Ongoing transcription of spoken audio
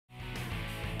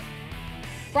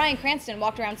Bryan Cranston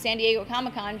walked around San Diego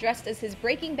Comic-Con dressed as his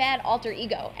Breaking Bad alter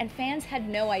ego, and fans had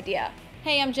no idea.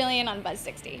 Hey, I'm Gillian on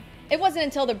Buzz60. It wasn't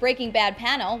until the Breaking Bad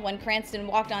panel, when Cranston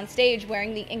walked on stage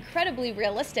wearing the incredibly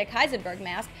realistic Heisenberg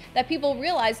mask, that people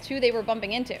realized who they were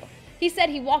bumping into. He said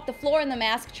he walked the floor in the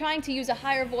mask trying to use a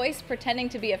higher voice, pretending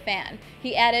to be a fan.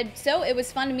 He added, "So it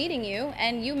was fun meeting you,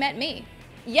 and you met me."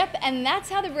 Yep, and that's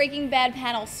how the Breaking Bad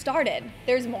panel started.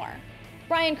 There's more.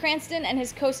 Bryan Cranston and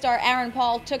his co-star Aaron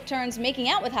Paul took turns making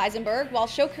out with Heisenberg, while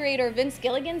show creator Vince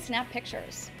Gilligan snapped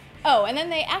pictures. Oh, and then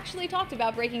they actually talked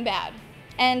about Breaking Bad.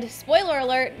 And spoiler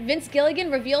alert, Vince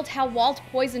Gilligan revealed how Walt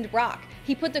poisoned Brock.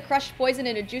 He put the crushed poison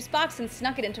in a juice box and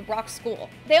snuck it into Brock's school.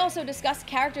 They also discussed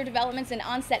character developments and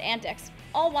on-set antics,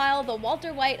 all while the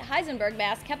Walter White Heisenberg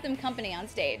mask kept them company on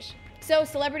stage. So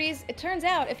celebrities, it turns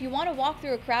out if you want to walk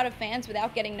through a crowd of fans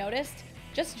without getting noticed,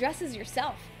 just dress as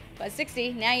yourself.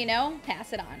 Buzz60, now you know,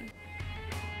 pass it on.